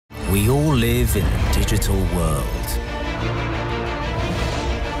We all live in a digital world.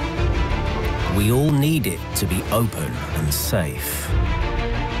 We all need it to be open and safe.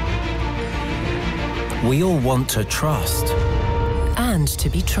 We all want to trust. And to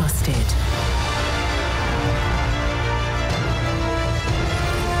be trusted.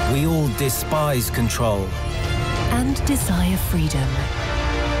 We all despise control. And desire freedom.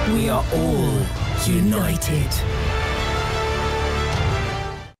 We are all united.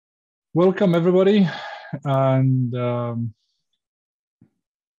 Welcome, everybody. And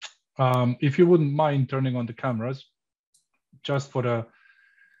if you wouldn't mind turning on the cameras, just for the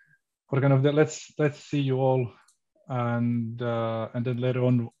kind of the, let's see you all, and then later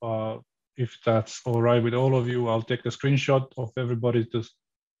on, if that's all right with all of you, I'll take the screenshot of everybody to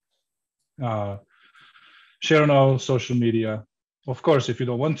share on our social media. Of course, if you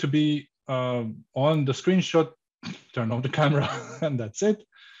don't want to be on the screenshot, turn off the camera, and that's it.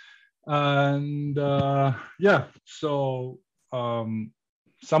 And yeah, so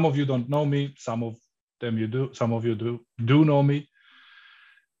some of you don't know me, some of them you do, some of you do know me.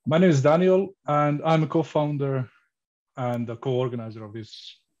 My name is Daniel, and I'm a co-founder and a co-organizer of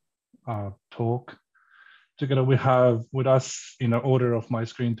this talk. Together we have with us, in the order of my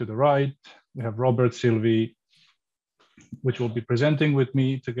screen to the right, we have Robert, Sylvie, which will be presenting with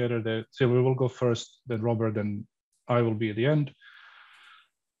me together. Sylvie will go first, then Robert, then I will be at the end.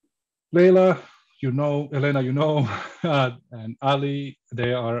 Leila, you know, Elena, you know, and Ali,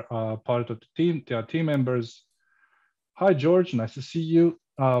 they are part of the team. They are team members. Hi, George, nice to see you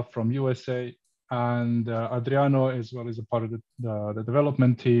from USA. And Adriano as well is a part of the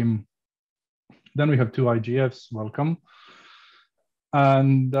development team. Then we have two IGFs, welcome.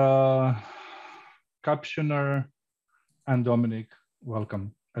 And Captioner and Dominic,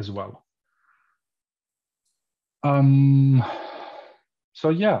 welcome as well. So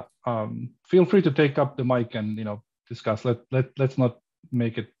yeah, feel free to take up the mic and discuss. Let's not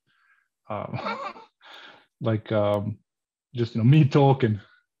make it like just me talking.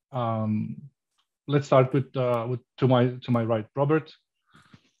 Let's start with to my right, Robert.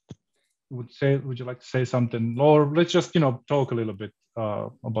 Would you like to say something, or let's just talk a little bit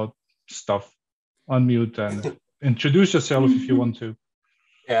about stuff? Unmute and introduce yourself if you want to.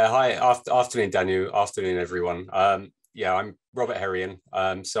 Yeah, hi, afternoon, Daniel. Afternoon, everyone. Yeah, I'm Robert Herrian.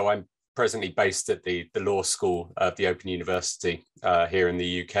 So I'm presently based at the law school of the Open University here in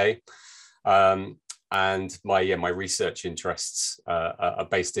the UK. And my research interests are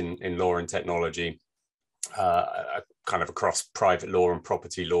based in law and technology, kind of across private law and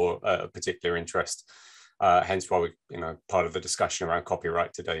property law, a particular interest. Hence why we're part of the discussion around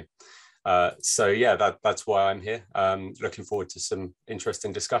copyright today. So yeah, that's why I'm here. Looking forward to some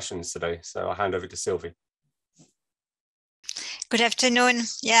interesting discussions today. So I'll hand over to Sylvie. Good afternoon.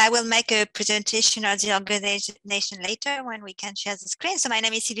 Yeah, I will make a presentation of the organization later when we can share the screen. So my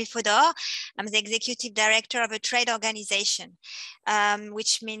name is Sylvie Fodor. I'm the executive director of a trade organization,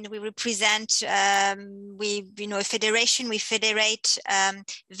 which means we represent, a federation. We federate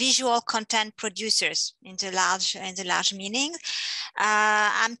visual content producers in the large meaning.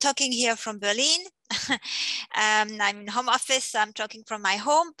 I'm talking here from Berlin. I'm in home office, so I'm talking from my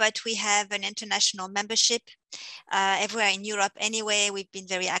home, but we have an international membership everywhere in Europe. Anyway, we've been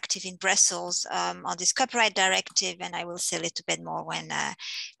very active in Brussels on this copyright directive, and I will say a little bit more when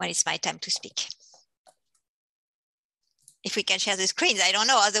it's my time to speak. If we can share the screens, I don't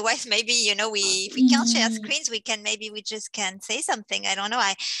know. Otherwise, maybe if we can't share screens, we just can say something. I don't know.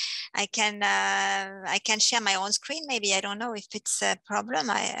 I can share my own screen. Maybe I don't know if it's a problem.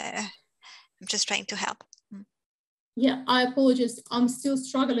 I'm just trying to help. Yeah, I apologize. I'm still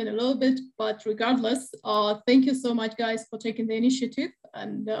struggling a little bit, but regardless, thank you so much, guys, for taking the initiative.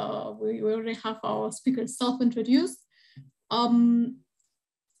 And we already have our speakers self-introduced.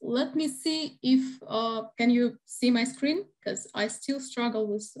 Let me see if, can you see my screen? Because I still struggle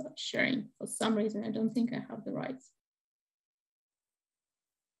with sharing. For some reason, I don't think I have the rights.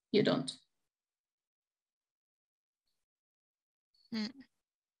 You don't.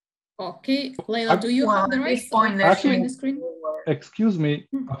 Okay, Leila, do you have the rights of sharing the screen? Excuse me,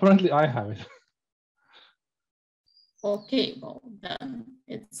 apparently I have it. Okay, well then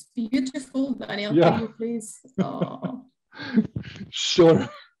it's beautiful. Daniel, yeah. Can you please? Sure.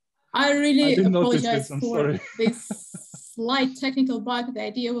 I really apologize for sorry. this slight technical bug. The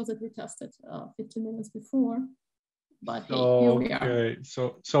idea was that we tested 15 minutes before, but hey, here we are. Okay,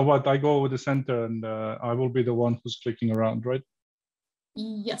 so what? I go over the center and I will be the one who's clicking around, right?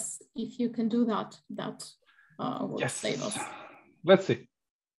 Yes, if you can do that, that will save us. Let's see.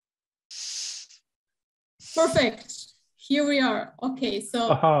 Perfect. here we are. Okay, so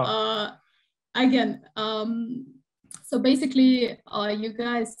again, so basically, you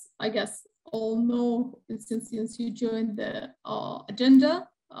guys, I guess, all know since you joined the agenda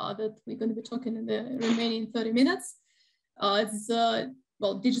that we're going to be talking in the remaining 30 minutes. It's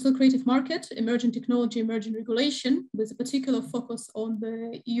well, digital creative market, emerging technology, emerging regulation, with a particular focus on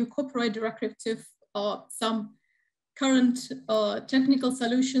the EU copyright directive, some current technical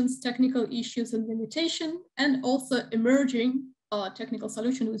solutions, technical issues and limitation, and also emerging technical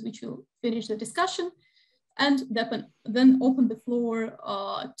solution with which we'll finish the discussion, and then open the floor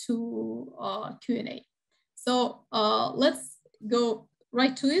to Q&A. So let's go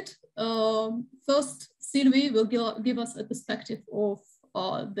right to it. First, Sylvie will give us a perspective of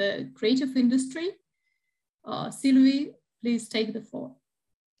the creative industry. Sylvie, please take the floor.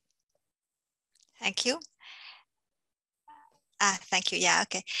 Thank you. Thank you. Yeah,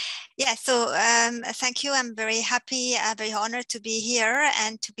 okay. Yeah, so thank you. I'm very happy, very honored to be here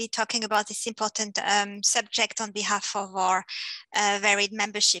and to be talking about this important subject on behalf of our varied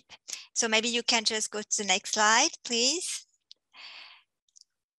membership. So maybe you can just go to the next slide, please.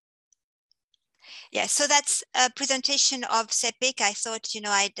 Yeah, so that's a presentation of CEPIC. I thought, you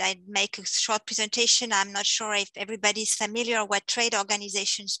know, I'd make a short presentation. I'm not sure if everybody's familiar what trade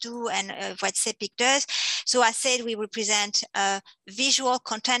organizations do and what CEPIC does. So I said we represent visual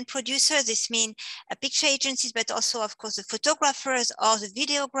content producers. This means picture agencies, but also, of course, the photographers or the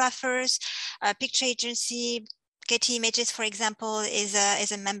videographers. Picture agency, Getty Images, for example, is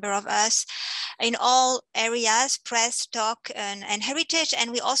a member of us in all areas, press, doc, and heritage.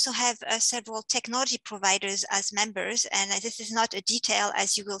 And we also have several technology providers as members. And this is not a detail,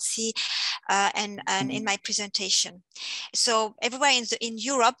 as you will see and in my presentation. So everywhere in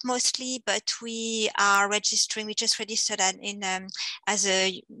Europe mostly, but we are registering, we just registered as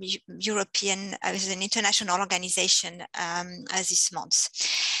a European, as an international organization as this month.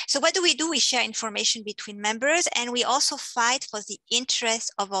 So what do? We share information between members, and we also fight for the interests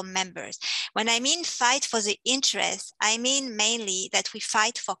of our members. When I mean fight for the interest, I mean mainly that we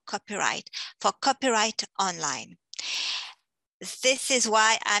fight for copyright online. This is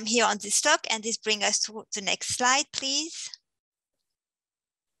why I'm here on this talk, and this brings us to the next slide, please.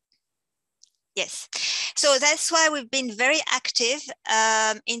 Yes, so that's why we've been very active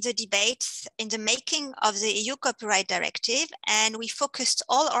in the debates, in the making of the EU Copyright Directive, and we focused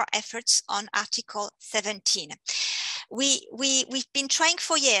all our efforts on Article 17. We've been trying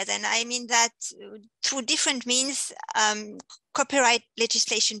for years, and I mean that through different means, copyright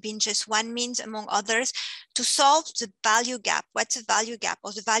legislation being just one means among others, to solve the value gap. What's a value gap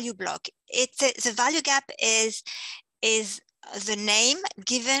or the value block? The value gap is the name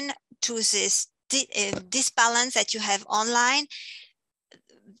given to this disbalance that you have online,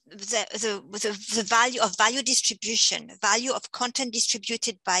 the value of value distribution, value of content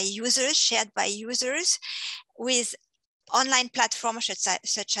distributed by users, shared by users, with online platforms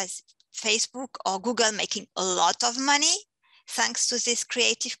such as Facebook or Google making a lot of money thanks to this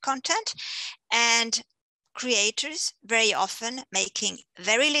creative content, and creators very often making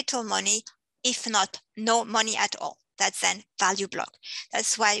very little money, if not no money at all. That's then value block.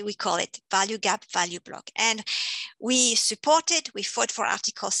 That's why we call it value gap, value block. And we supported, we fought for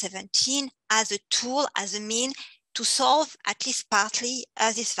Article 17 as a tool, as a mean to solve at least partly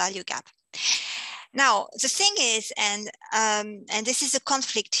this value gap. Now, the thing is, and this is a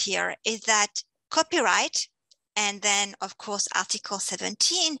conflict here, is that copyright, and then of course Article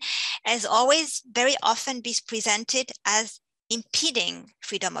 17, has always very often been presented as impeding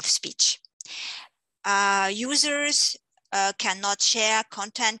freedom of speech. Users cannot share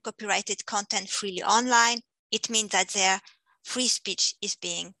content, copyrighted content freely online. It means that their free speech is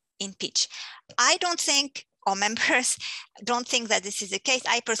being impeached. I don't think, or members don't think that this is the case.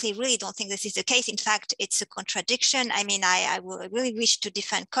 I personally really don't think this is the case. In fact, it's a contradiction. I mean, I really wish to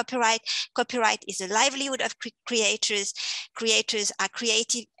defend copyright. Copyright is a livelihood of creators. Creators are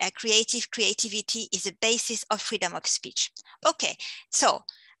creative. Creativity is the basis of freedom of speech. Okay, so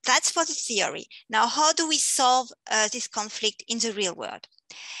that's for the theory. Now, how do we solve this conflict in the real world?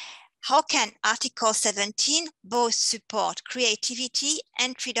 How can Article 17 both support creativity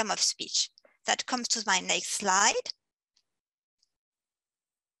and freedom of speech? That comes to my next slide.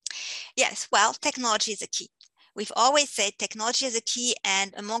 Yes, well, technology is a key. We've always said technology is a key,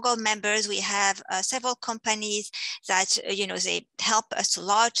 and among our members, we have several companies that they help us a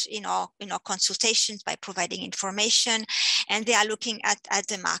lot in our consultations by providing information, and they are looking at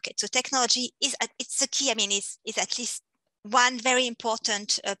the market. So technology it's a key. I mean, it's at least one very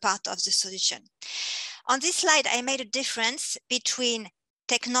important part of the solution. On this slide, I made a difference between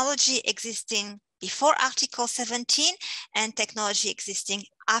technology existing before Article 17 and technology existing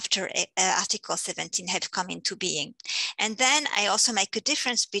after Article 17 have come into being. And then I also make a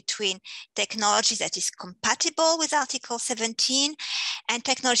difference between technology that is compatible with Article 17 and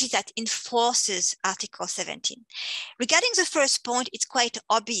technology that enforces Article 17. Regarding the first point, it's quite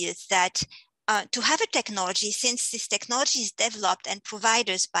obvious that to have a technology, since this technology is developed and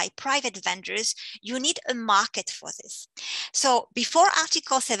provided by private vendors, you need a market for this. So before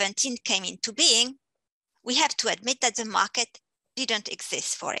Article 17 came into being, we have to admit that the market didn't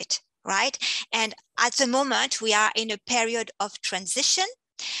exist for it, right? And at the moment, we are in a period of transition.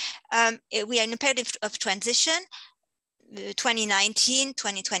 2019,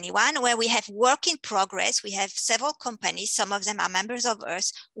 2021, where we have work in progress. We have several companies, some of them are members of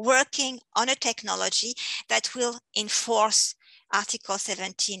us, working on a technology that will enforce Article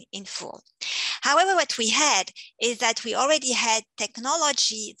 17 in full. However, what we had is that we already had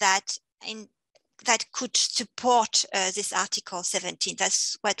technology that could support this Article 17.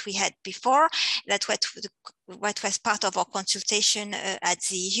 That's what we had before. That's what was part of our consultation at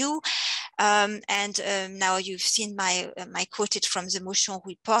the EU. Now you've seen my quoted from the motion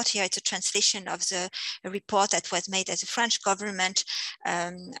report here. It's a translation of the report that was made as the French government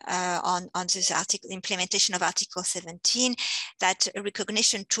on this implementation of Article 17, that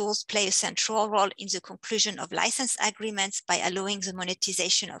recognition tools play a central role in the conclusion of license agreements by allowing the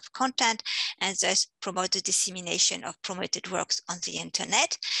monetization of content and thus promote the dissemination of promoted works on the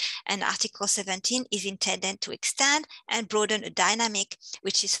internet. And Article 17 is intended to extend and broaden a dynamic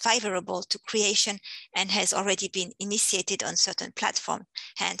which is favorable to creation and has already been initiated on certain platforms,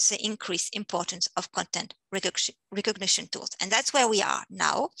 hence the increased importance of content recognition tools. And that's where we are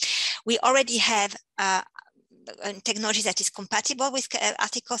now. We already have technology that is compatible with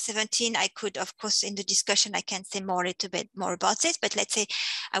Article 17. I could, of course, in the discussion, I can say a little bit more about this, but let's say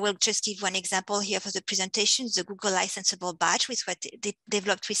I will just give one example here for the presentation, the Google licensable badge, with what they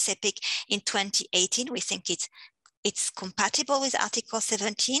developed with CEPIC in 2018. We think it's compatible with Article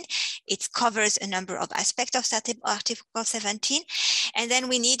 17. It covers a number of aspects of Article 17. And then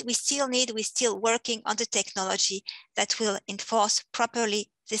we're still working on the technology that will enforce properly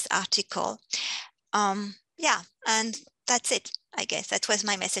this article. Yeah, and that's it, I guess. That was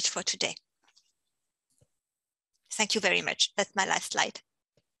my message for today. Thank you very much. That's my last slide.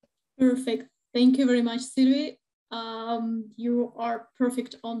 Perfect. Thank you very much, Sylvie. You are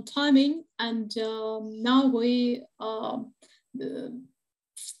perfect on timing. And now we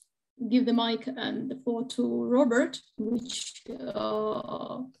give the mic and the floor to Robert, which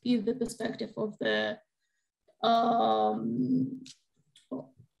is the perspective of the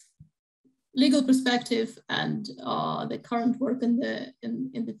legal perspective and the current work in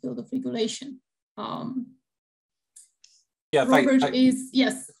the field of regulation. Yeah, Robert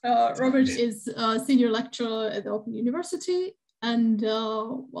is a senior lecturer at the Open University and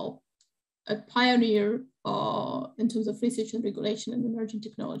well, a pioneer in terms of research and regulation and emerging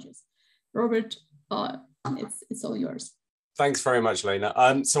technologies. Robert, it's all yours. Thanks very much,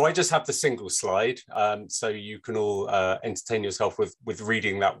 Lena. So I just have the single slide, so you can all entertain yourself with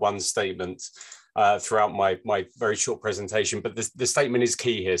reading that one statement throughout my very short presentation. But the statement is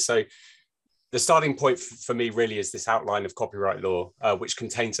key here. So the starting point for me really is this outline of copyright law, which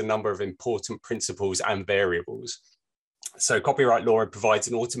contains a number of important principles and variables. So copyright law provides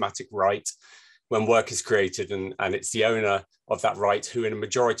an automatic right when work is created, and it's the owner of that right who in a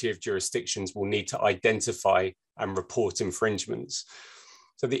majority of jurisdictions will need to identify and report infringements.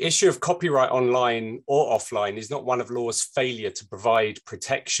 So the issue of copyright online or offline is not one of law's failure to provide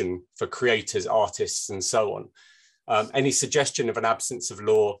protection for creators, artists, and so on. Any suggestion of an absence of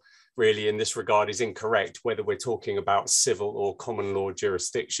law really in this regard is incorrect, whether we're talking about civil or common law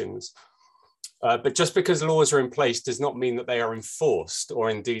jurisdictions. But just because laws are in place does not mean that they are enforced, or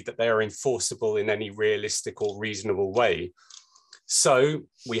indeed that they are enforceable in any realistic or reasonable way. So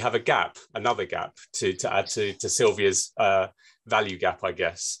we have a gap, another gap to add to Sylvia's value gap, I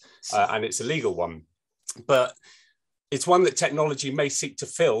guess, and it's a legal one. But it's one that technology may seek to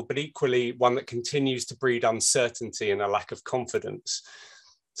fill, but equally one that continues to breed uncertainty and a lack of confidence.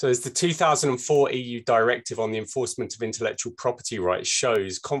 So as the 2004 EU directive on the enforcement of intellectual property rights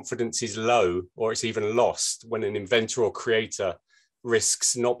shows, confidence is low or it's even lost when an inventor or creator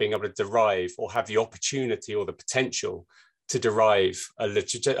risks not being able to derive or have the opportunity or the potential to derive a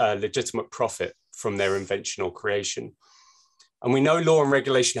legitimate profit from their invention or creation. And we know law and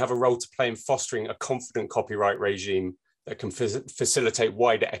regulation have a role to play in fostering a confident copyright regime that can facilitate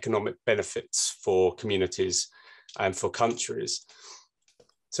wider economic benefits for communities and for countries.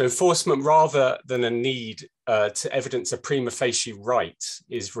 So enforcement rather than a need to evidence a prima facie right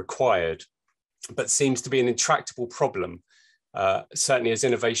is required. but seems to be an intractable problem, certainly as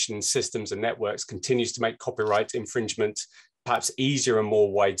innovation in systems and networks continues to make copyright infringement perhaps easier and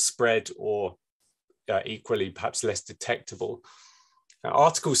more widespread, or equally perhaps less detectable. Now,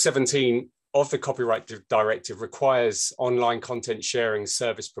 Article 17 of the Copyright Directive requires online content sharing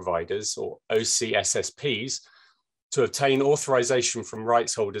service providers, or OCSSPs, to obtain authorization from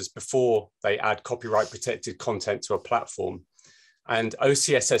rights holders before they add copyright protected content to a platform. And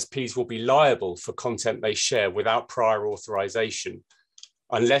OCSSPs will be liable for content they share without prior authorization,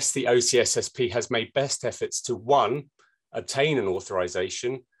 unless the OCSSP has made best efforts to, 1, obtain an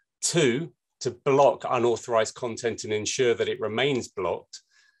authorization, 2, to block unauthorized content and ensure that it remains blocked,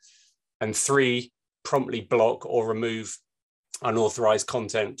 and 3, promptly block or remove unauthorized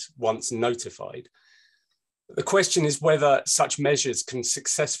content once notified. The question is whether such measures can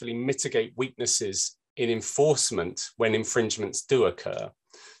successfully mitigate weaknesses in enforcement when infringements do occur.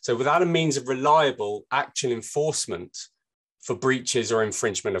 So without a means of reliable actual enforcement for breaches or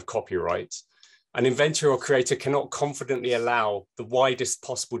infringement of copyright, an inventor or creator cannot confidently allow the widest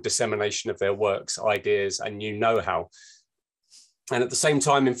possible dissemination of their works, ideas, and new know-how. And at the same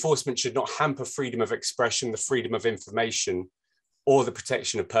time, enforcement should not hamper freedom of expression, the freedom of information, or the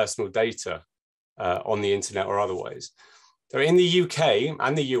protection of personal data on the internet or otherwise. So in the UK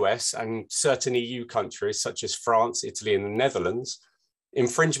and the US and certain EU countries such as France, Italy, and the Netherlands,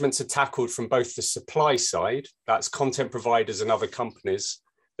 infringements are tackled from both the supply side, that's content providers and other companies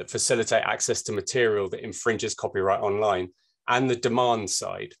that facilitate access to material that infringes copyright online, and the demand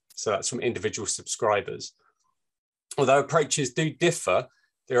side, so that's from individual subscribers. Although approaches do differ,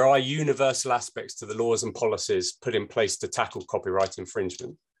 there are universal aspects to the laws and policies put in place to tackle copyright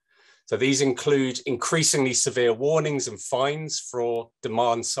infringement. So these include increasingly severe warnings and fines for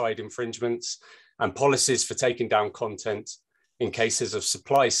demand side infringements, and policies for taking down content in cases of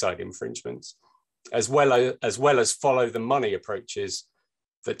supply side infringements, as well as follow the money approaches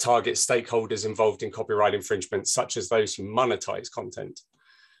that target stakeholders involved in copyright infringement, such as those who monetize content.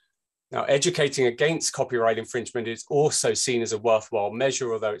 Now, educating against copyright infringement is also seen as a worthwhile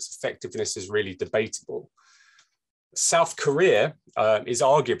measure, although its effectiveness is really debatable. South Korea is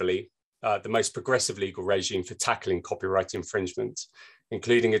arguably the most progressive legal regime for tackling copyright infringement,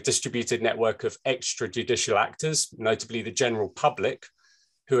 including a distributed network of extrajudicial actors, notably the general public,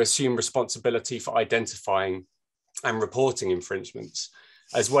 who assume responsibility for identifying and reporting infringements,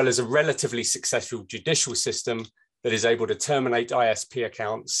 as well as a relatively successful judicial system that is able to terminate ISP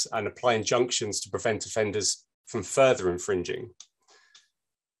accounts and apply injunctions to prevent offenders from further infringing.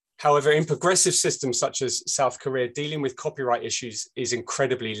 However, in progressive systems such as South Korea, dealing with copyright issues is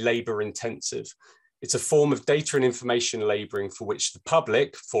incredibly labor intensive. It's a form of data and information laboring for which the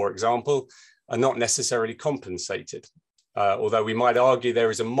public, for example, are not necessarily compensated. Although we might argue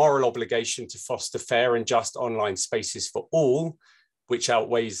there is a moral obligation to foster fair and just online spaces for all, which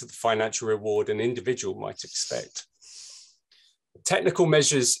outweighs the financial reward an individual might expect. Technical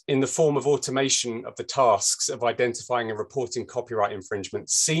measures in the form of automation of the tasks of identifying and reporting copyright infringement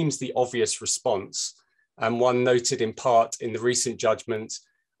seems the obvious response, and one noted in part in the recent judgment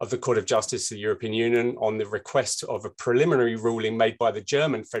of the Court of Justice of the European Union on the request of a preliminary ruling made by the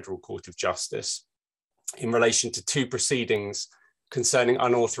German Federal Court of Justice in relation to 2 proceedings concerning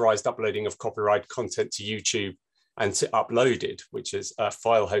unauthorized uploading of copyright content to YouTube and to Uploaded, which is a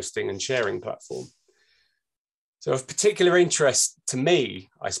file hosting and sharing platform. So of particular interest to me,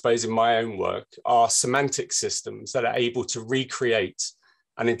 I suppose, in my own work, are semantic systems that are able to recreate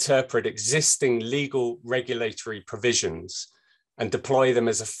and interpret existing legal regulatory provisions and deploy them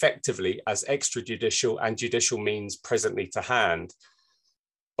as effectively as extrajudicial and judicial means presently to hand.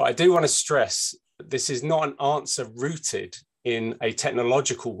 But I do want to stress that this is not an answer rooted in a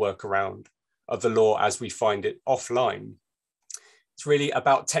technological workaround of the law as we find it offline. It's really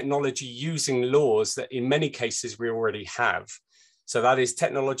about technology using laws that in many cases we already have. So that is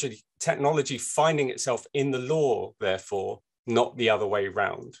technology finding itself in the law, therefore, not the other way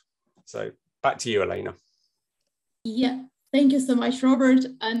around. So back to you, Elena. Yeah, thank you so much, Robert.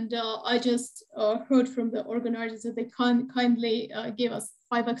 And I just heard from the organizers that they kindly gave us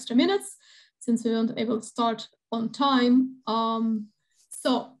 5 extra minutes since we weren't able to start on time.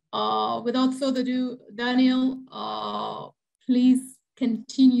 Without further ado, Daniel, please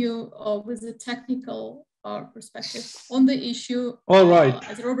continue with the technical perspective on the issue. All right.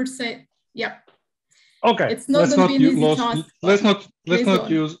 As Robert said, yeah. Okay. It's not going to be an easy task. Let's not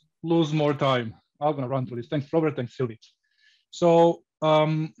lose more time. I'm gonna run through this. Thanks, Robert. Thanks, Sylvie. So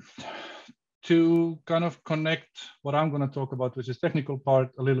to kind of connect what I'm gonna talk about, which is technical part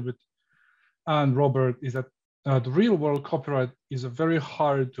a little bit, and Robert, is that the real world copyright is a very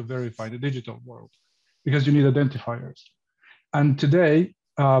hard to verify in the digital world because you need identifiers. And today,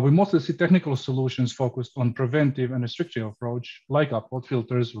 we mostly see technical solutions focused on preventive and restrictive approach, like upload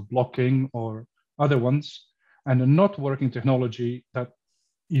filters or blocking or other ones, and a not working technology that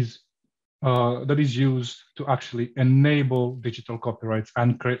is used to actually enable digital copyrights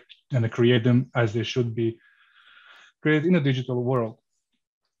and create them as they should be created in a digital world.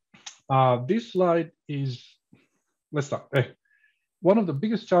 This slide is, let's start. One of the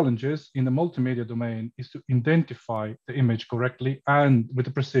biggest challenges in the multimedia domain is to identify the image correctly and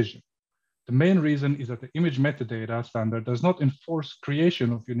with precision. The main reason is that the image metadata standard does not enforce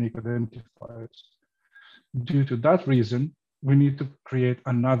creation of unique identifiers. Due to that reason, we need to create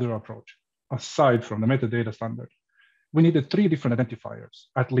another approach, aside from the metadata standard. We needed 3 different identifiers,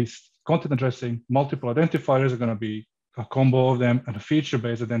 at least. Content addressing, multiple identifiers are going to be a combo of them, and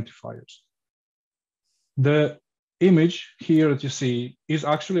feature-based identifiers. The image here that you see is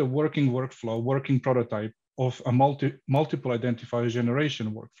actually a working workflow, working prototype of a multiple identifier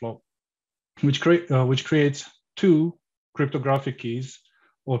generation workflow, which creates 2 cryptographic keys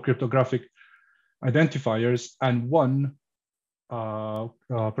or cryptographic identifiers and 1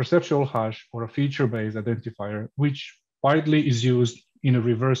 perceptual hash or a feature-based identifier, which widely is used in a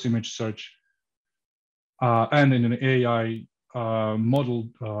reverse image search and in an AI model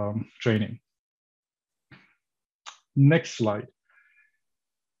training. Next slide.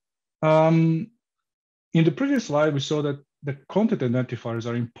 In the previous slide, we saw that the content identifiers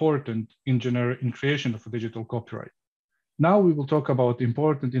are important in creation of a digital copyright. Now we will talk about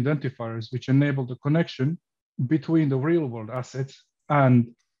important identifiers which enable the connection between the real world assets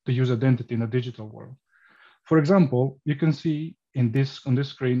and the user identity in a digital world. For example, you can see on this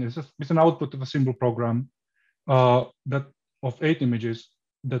screen, it's an output of a simple program that of 8 images.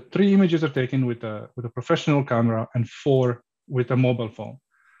 The 3 images are taken with a professional camera and 4 with a mobile phone.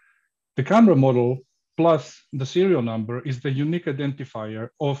 The camera model plus the serial number is the unique identifier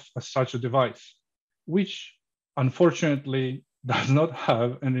of such a device, which unfortunately does not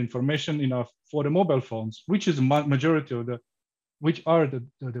have an information enough for the mobile phones, which is majority of which are the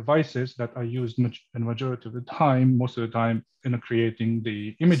devices that are used in majority of the time, most of the time, in creating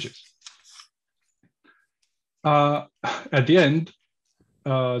the images. At the end,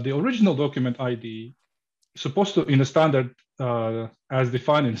 the original document ID is supposed to, in a standard, as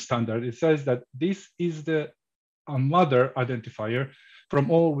defined in standard, it says that this is the mother identifier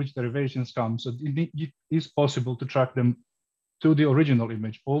from all which derivations come. So it is possible to track them to the original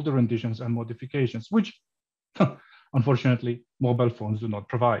image, all the renditions and modifications, which unfortunately mobile phones do not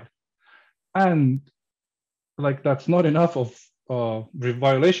provide. And like that's not enough of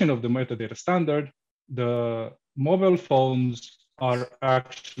violation of the metadata standard. The mobile phones are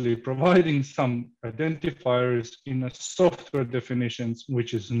actually providing some identifiers in a software definitions,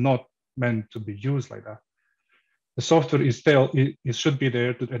 which is not meant to be used like that. The software is it should be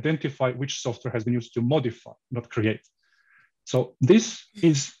there to identify which software has been used to modify, not create. So this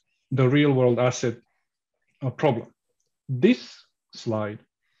is the real world asset problem. This slide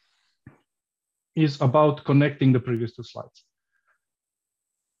is about connecting the previous 2 slides.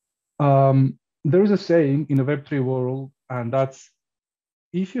 There is a saying in the Web3 world, and that's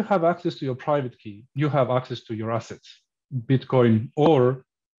if you have access to your private key, you have access to your assets, Bitcoin or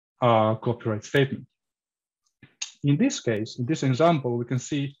copyright statement. In this case, in this example, we can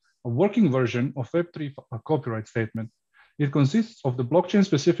see a working version of Web3 copyright statement. It consists of the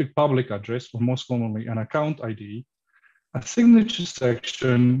blockchain-specific public address, or most commonly an account ID, a signature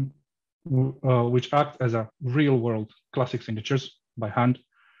section which acts as a real-world classic signatures by hand,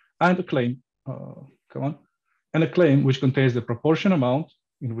 and a claim, and a claim which contains the proportion amount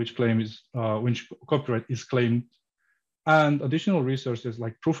in which which copyright is claimed, and additional resources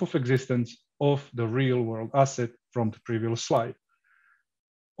like proof of existence of the real-world asset from the previous slide.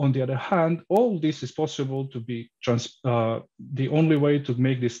 On the other hand, all this is possible to be the only way to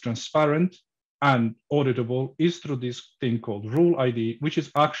make this transparent and auditable is through this thing called Rule ID, which is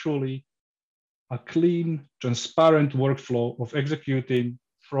actually a clean, transparent workflow of executing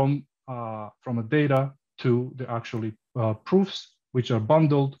from a data to the actually proofs, which are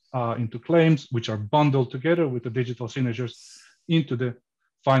bundled into claims, which are bundled together with the digital signatures into the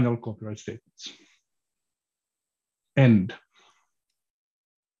final copyright statements. End.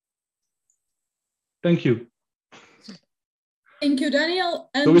 Thank you. Thank you, Daniel.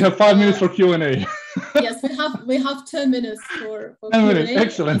 And, so we have 5 minutes for Q&A. Yes, we have 10 minutes for 10 Q&A. minutes,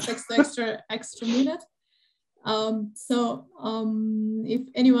 excellent. Extra minute. If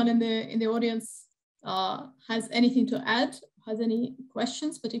anyone in the audience has anything to add, has any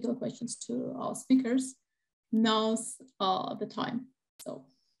questions, particular questions to our speakers, knows the time. So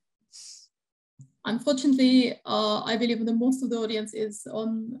unfortunately, I believe that most of the audience is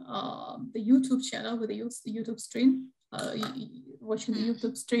on the YouTube channel with the YouTube stream, watching the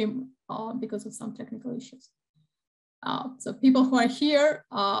YouTube stream because of some technical issues. So people who are here,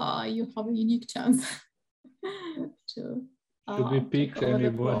 you have a unique chance to should we pick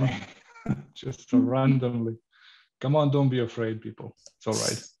anybody just randomly? Come on, don't be afraid, people. It's all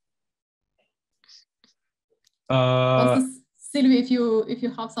right. Sylvie, if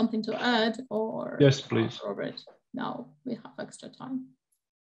you have something to add, or yes, please, Robert. Now we have extra time.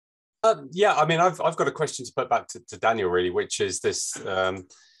 Yeah, I mean, I've got a question to put back to Daniel, really, which is this.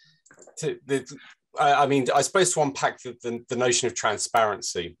 I mean, I suppose to unpack the notion of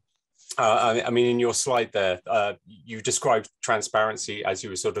transparency. I mean, in your slide there, you described transparency as you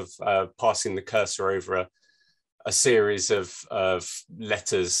were sort of passing the cursor over a series of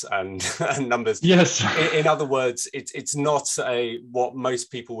letters and numbers. Yes. In other words, it's not what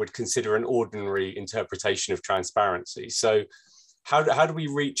most people would consider an ordinary interpretation of transparency. So how do we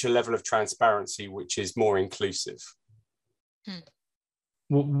reach a level of transparency which is more inclusive?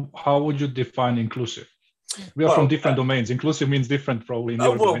 Well, how would you define inclusive? We are from different domains. Inclusive means different, probably.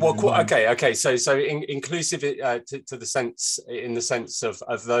 Okay. So inclusive to the sense, in the sense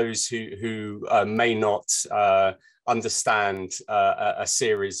of those who may not understand a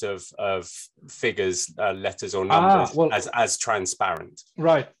series of figures, letters, or numbers as transparent.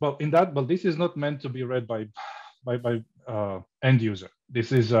 Right. Well, but this is not meant to be read by end user.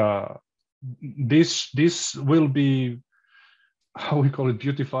 This is this will be, how we call it,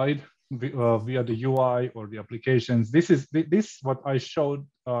 beautified via the UI or the applications. This what I showed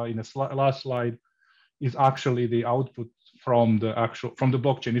in the last slide is actually the output from the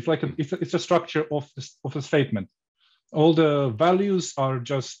blockchain. It's like it's a structure of a statement. All the values are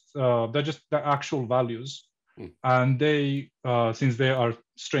just they're just the actual values, and they since they are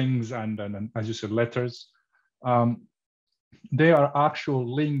strings and as you said, letters, they are actual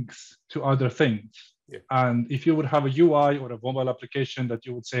links to other things. Yeah. And if you would have a UI or a mobile application that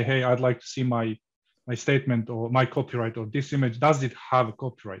you would say, hey, I'd like to see my statement or my copyright or this image, does it have a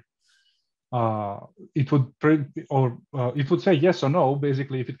copyright? It would say yes or no.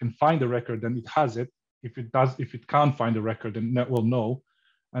 Basically, if it can find the record, then it has it. If it can't find the record, then it will know.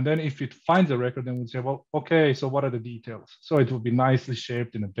 And then if it finds the record, then we'd say, well, okay, so what are the details? So it would be nicely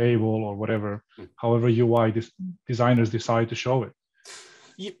shaped in a table or whatever, however UI designers decide to show it.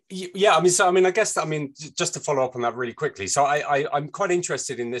 Yeah, I guess just to follow up on that really quickly. So I'm quite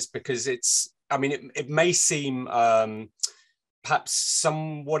interested in this because it may seem perhaps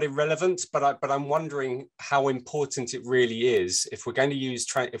somewhat irrelevant, but I'm wondering how important it really is. If we're going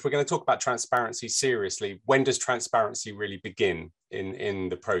to talk about transparency seriously, when does transparency really begin in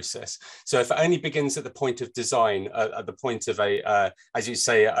the process? So if it only begins at the point of design, at the point of as you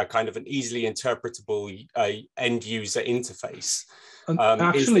say, a kind of an easily interpretable end user interface.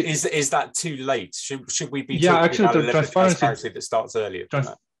 Actually, is that too late? Should we be talking about a level of transparency that starts earlier than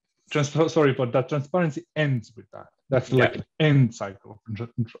that? Sorry, but that transparency ends with that. That's like the end cycle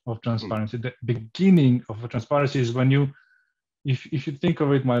of transparency. The beginning of a transparency is when if you think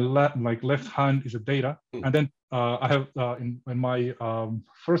of it, my left hand is a data, and then I have in my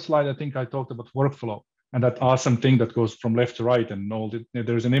first slide, I think I talked about workflow and that awesome thing that goes from left to right, and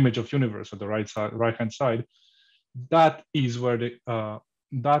there's an image of universe at the right hand side. That is where the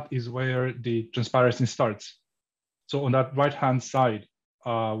transparency starts. So on that right hand side,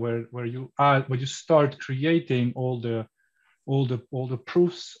 where you start creating all the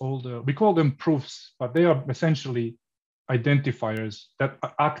proofs, we call them proofs, but they are essentially identifiers that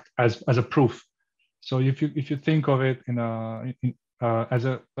act as a proof. So if you think of it as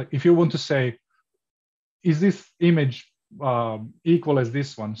if you want to say, is this image equal as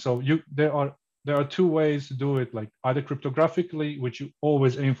this one? So there are two ways to do it, like either cryptographically, which you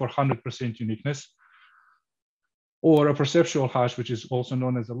always aim for 100% uniqueness, or a perceptual hash, which is also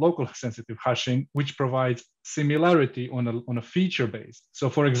known as a local sensitive hashing, which provides similarity on a feature base. So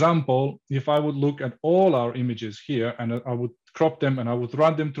for example, if I would look at all our images here and I would crop them and I would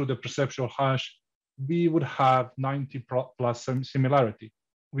run them through the perceptual hash, we would have 90 plus similarity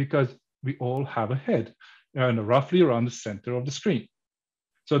because we all have a head and roughly around the center of the screen.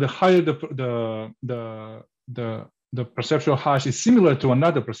 So the higher the perceptual hash is similar to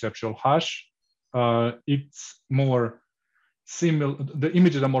another perceptual hash, it's more similar. The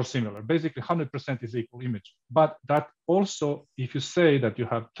images are more similar. Basically, 100% is equal image. But that also, if you say that you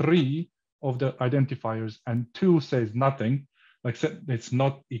have 3 of the identifiers and 2 says nothing, like it's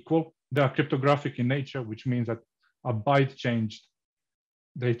not equal, they are cryptographic in nature, which means that a byte changed,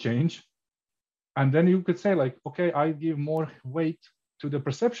 they change. And then you could say like, okay, I give more weight to the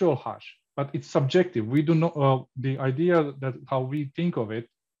perceptual hash, but it's subjective. We do not, the idea that how we think of it,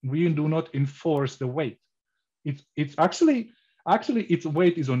 we do not enforce the weight. It's actually its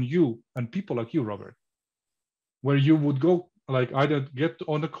weight is on you and people like you, Robert, where you would go like either get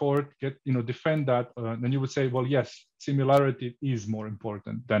on the court, defend that, then you would say, well, yes, similarity is more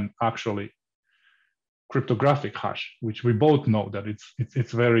important than actually cryptographic hash, which we both know that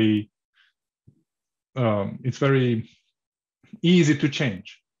it's very easy to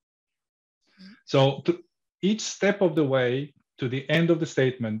change. So each step of the way to the end of the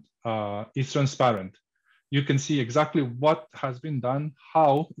statement is transparent. You can see exactly what has been done,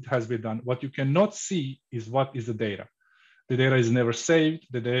 how it has been done. What you cannot see is what is the data. The data is never saved.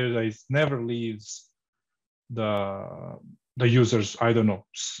 The data never leaves the user's, I don't know,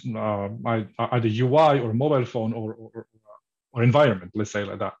 either UI or mobile phone or environment, let's say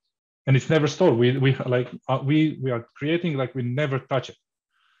like that. And it's never stored. We are creating like we never touch it.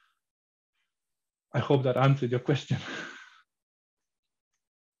 I hope that answered your question.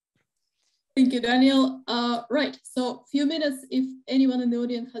 Thank you, Daniel. Right, so few minutes if anyone in the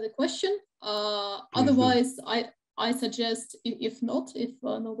audience has a question. Otherwise, I suggest, if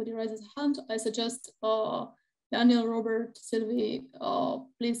nobody raises a hand, I suggest Daniel, Robert, Sylvie,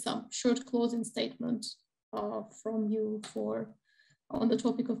 please some short closing statement from you on the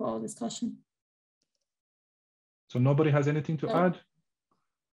topic of our discussion. So nobody has anything to add?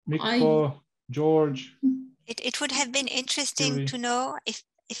 Mikko, George? It would have been interesting to know if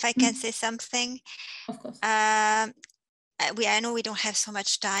I can say something. Of course. I know we don't have so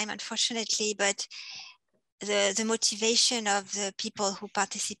much time, unfortunately, but the motivation of the people who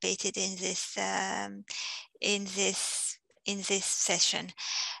participated in this session.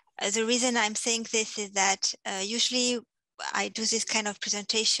 The reason I'm saying this is that usually I do this kind of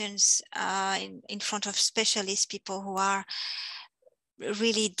presentations in front of specialists, people who are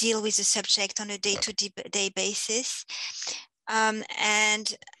really deal with the subject on a day-to-day basis. And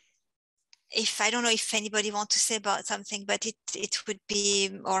I don't know if anybody wants to say about something, but it would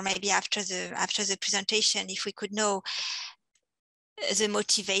be, or maybe after the presentation, if we could know the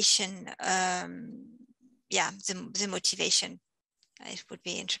motivation, the motivation, it would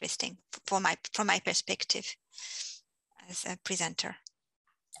be interesting from my perspective as a presenter.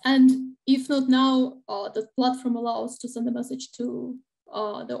 And if not now, the platform allows to send a message to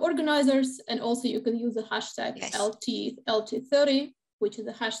the organizers, and also you can use the hashtag LT30, which is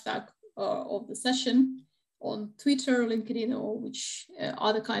the hashtag of the session on Twitter, LinkedIn, or which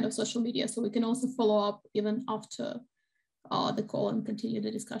other kind of social media. So we can also follow up even after the call and continue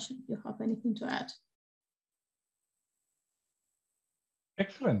the discussion if you have anything to add.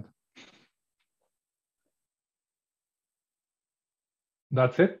 Excellent.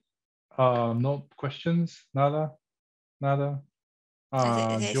 That's it. No questions. Nada.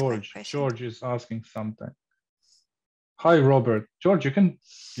 George is asking something. Hi, Robert. George, you can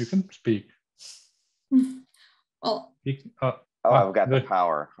speak. Well, I've got the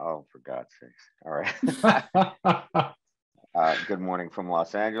power. Oh, for God's sakes! All right. Good morning from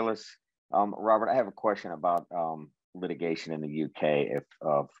Los Angeles. Robert, I have a question about litigation in the UK.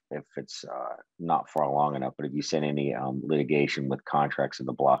 If it's not far along enough, but have you seen any litigation with contracts in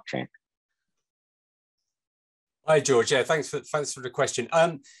the blockchain? Hi, George. Yeah, thanks for the question.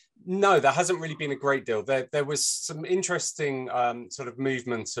 No, there hasn't really been a great deal. There was some interesting sort of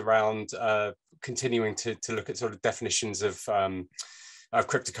movements around continuing to look at sort of definitions of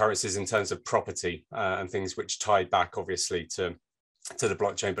cryptocurrencies in terms of property and things which tie back obviously to the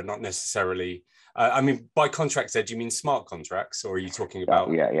blockchain, but not necessarily. I mean, by contracts, do you mean smart contracts, or are you talking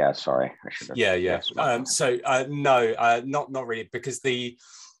about? Yeah. Sorry, I should have. Yeah. No, not really, because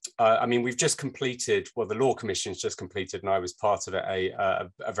I mean, we've just completed, well, the Law Commission's just completed, and I was part of it, a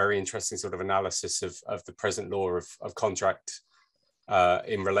very interesting sort of analysis of the present law of contract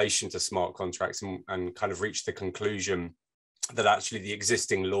in relation to smart contracts, and kind of reached the conclusion that actually the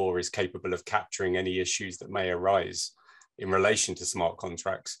existing law is capable of capturing any issues that may arise in relation to smart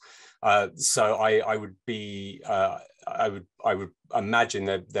contracts. So I would imagine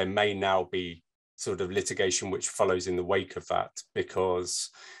that there may now be sort of litigation which follows in the wake of that, because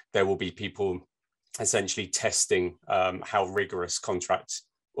there will be people essentially testing how rigorous contracts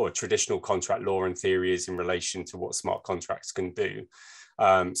or traditional contract law and theory is in relation to what smart contracts can do.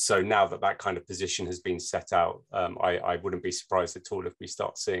 So now that kind of position has been set out, I wouldn't be surprised at all if we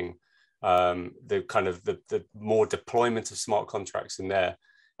start seeing the kind of the more deployment of smart contracts in there,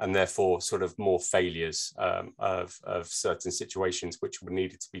 and therefore sort of more failures of certain situations which were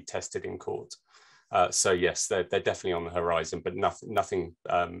needed to be tested in court. So yes, they're definitely on the horizon, but nothing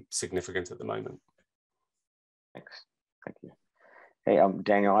significant at the moment. Thanks. Thank you. Hey,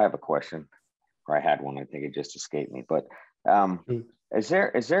 Daniel, I have a question, or I had one. I think it just escaped me. But is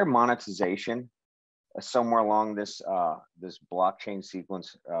there monetization somewhere along this this blockchain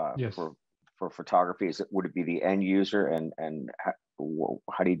sequence yes. for photography? Would it be the end user, and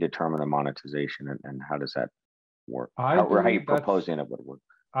how do you determine the monetization, and how does that work? How are you proposing it would work?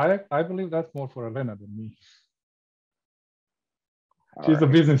 I believe that's more for Elena than me. She's the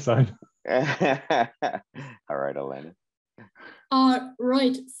business side. All right, Elena.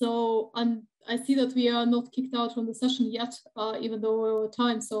 Right. So I see that we are not kicked out from the session yet, even though we're over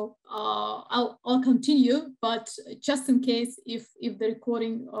time. So I'll continue, but just in case if the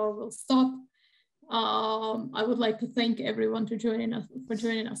recording will stop, I would like to thank everyone for joining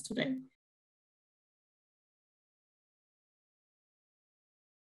us today.